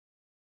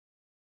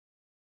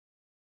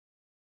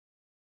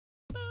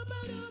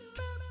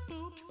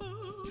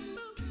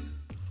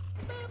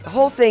The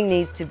whole thing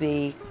needs to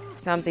be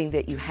something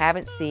that you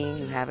haven't seen,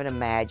 you haven't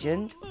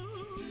imagined,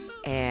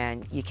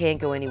 and you can't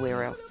go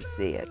anywhere else to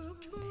see it.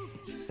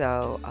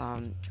 So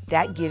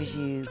that gives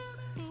you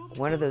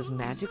one of those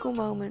magical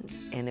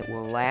moments, and it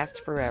will last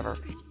forever.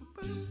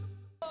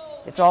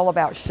 It's all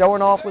about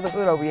showing off with a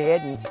hood over your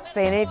head and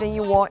saying anything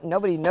you want, and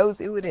nobody knows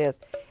who it is,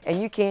 and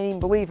you can't even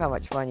believe how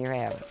much fun you're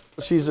having.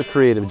 She's a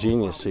creative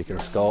genius. She can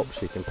sculpt,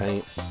 she can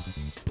paint,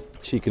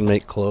 she can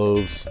make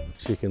clothes,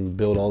 she can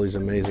build all these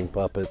amazing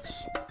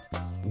puppets,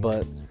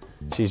 but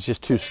she's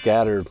just too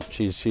scattered.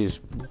 She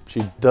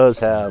does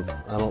have,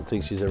 I don't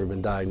think she's ever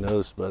been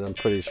diagnosed, but I'm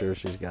pretty sure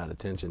she's got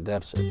attention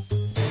deficit.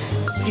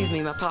 Excuse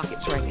me, my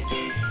pocket's ringing.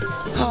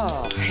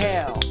 Oh,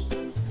 hell.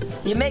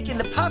 You're making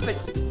the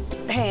puppet's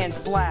hands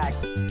black.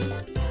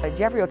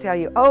 Jeffrey will tell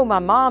you, oh, my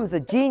mom's a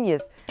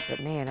genius.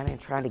 But man, I've been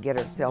trying to get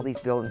her to sell these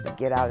buildings and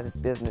get out of this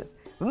business.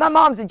 My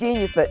mom's a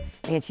genius, but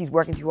man, she's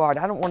working too hard.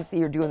 I don't want to see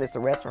her doing this the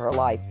rest of her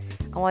life.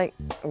 I'm like,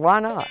 why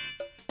not?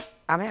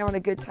 I'm having a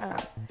good time.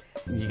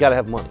 You got to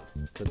have money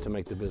to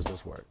make the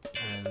business work.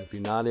 And if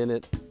you're not in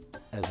it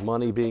as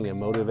money being a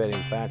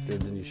motivating factor,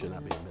 then you should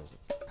not be in business.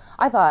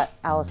 I thought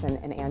Allison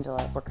and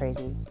Angela were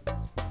crazy,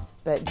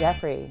 but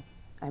Jeffrey,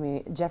 I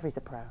mean, Jeffrey's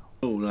a pro.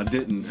 Oh, I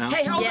didn't.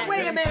 Hey, hold on,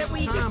 wait a minute.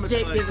 We just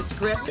stick to the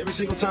script. Every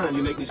single time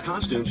you make these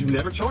costumes, you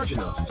never charge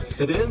enough.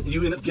 And then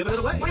you end up giving it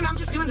away. Wait, I'm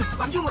just doing this.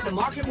 I'm doing what the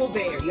market will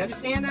bear. You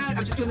understand that?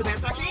 I'm just doing the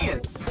best I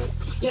can.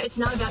 Yeah, it's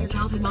not about your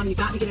childhood, Mom. You've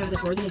got to get over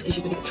this worthiness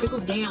issue, but it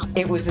trickles down.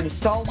 It was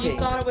insulting. You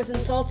thought it was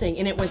insulting,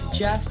 and it was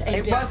just a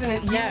It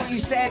wasn't. You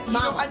said, you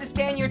don't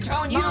understand your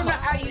tone. You don't know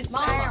how you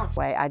sound.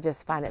 I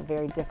just find it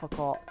very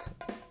difficult,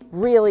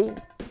 really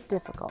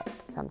difficult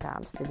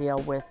sometimes to deal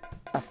with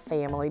a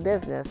family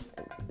business,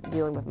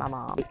 dealing with my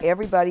mom.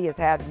 Everybody has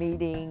had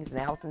meetings,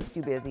 and Allison's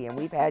too busy, and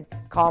we've had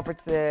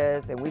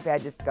conferences, and we've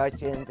had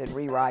discussions and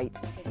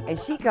rewrites, and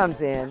she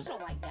comes in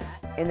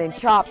and then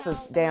chops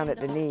us down at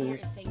the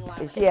knees,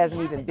 and she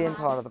hasn't even been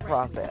part of the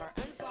process.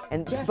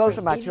 And both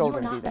of my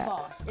children do that.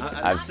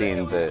 I've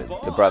seen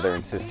the brother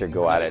and sister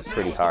go at it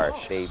pretty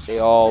harsh. They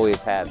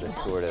always had this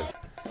sort of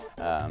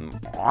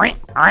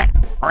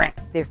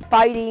they're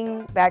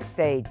fighting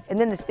backstage, and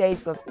then the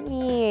stage goes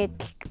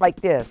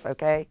like this,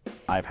 okay?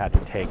 I've had to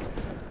take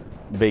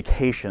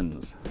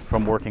vacations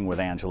from working with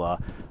Angela,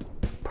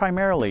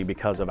 primarily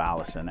because of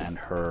Allison and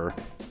her.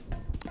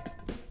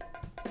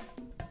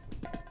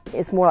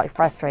 It's more like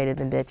frustrated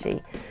than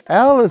bitchy.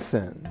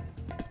 Allison.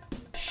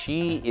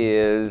 She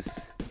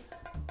is.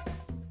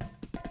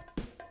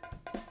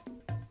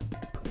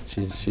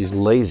 She's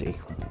lazy.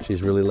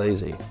 She's really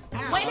lazy.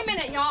 Wait a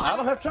minute, y'all. I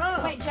don't have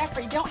time. Wait,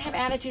 Jeffrey, don't have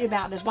attitude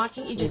about this. Why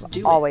can't you just do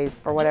it? Always,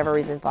 for whatever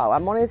reason, follow.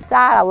 I'm on his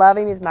side. I love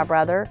him. He's my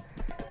brother,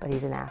 but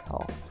he's an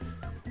asshole.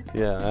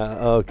 Yeah,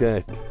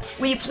 okay.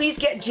 Will you please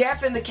get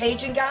Jeff and the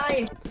Cajun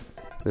guy?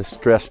 This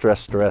stress,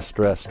 stress, stress,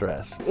 stress,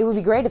 stress. It would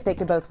be great if they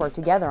could both work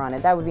together on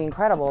it. That would be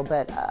incredible,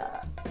 but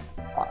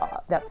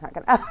that's not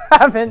going to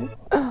happen.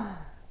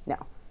 No.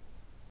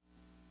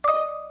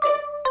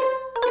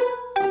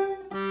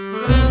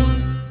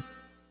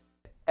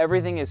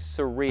 Everything is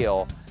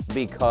surreal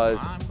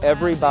because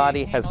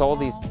everybody has all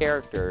these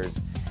characters,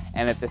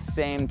 and at the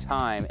same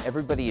time,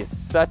 everybody is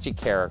such a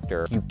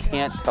character, you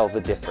can't tell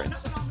the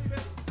difference.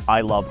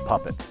 I love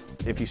puppets.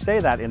 If you say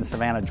that in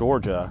Savannah,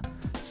 Georgia,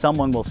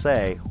 someone will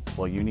say,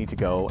 well, you need to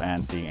go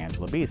and see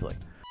Angela Beasley.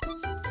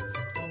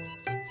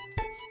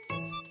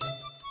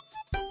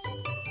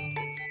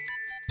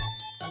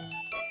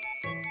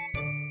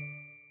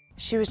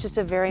 She was just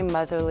a very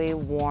motherly,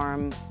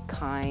 warm,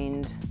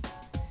 kind,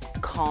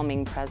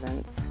 calming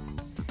presence.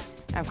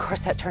 And of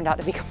course, that turned out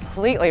to be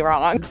completely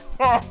wrong.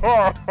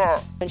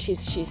 And she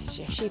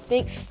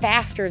thinks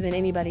faster than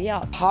anybody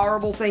else.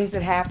 Horrible things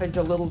that happen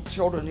to little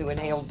children who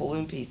inhale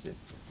balloon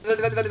pieces. And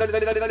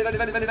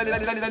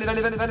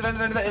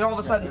all of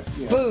a sudden,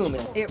 boom,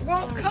 it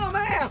won't come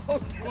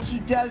out. She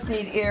does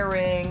need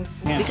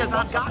earrings because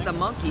I've got the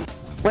monkey.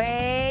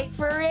 Wait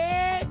for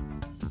it.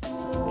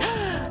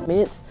 I mean,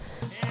 it's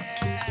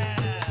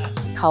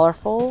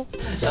colorful,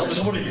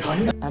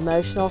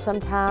 emotional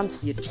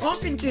sometimes. You're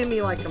talking to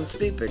me like I'm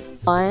stupid.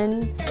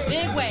 Fun.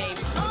 Big wave.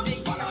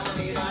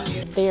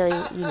 Very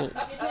unique.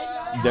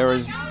 There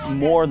is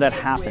more that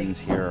happens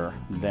here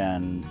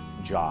than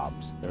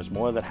jobs. There's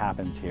more that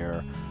happens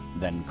here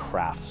than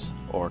crafts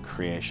or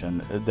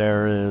creation.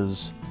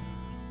 There's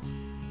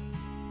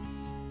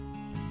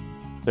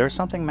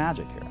something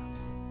magic here.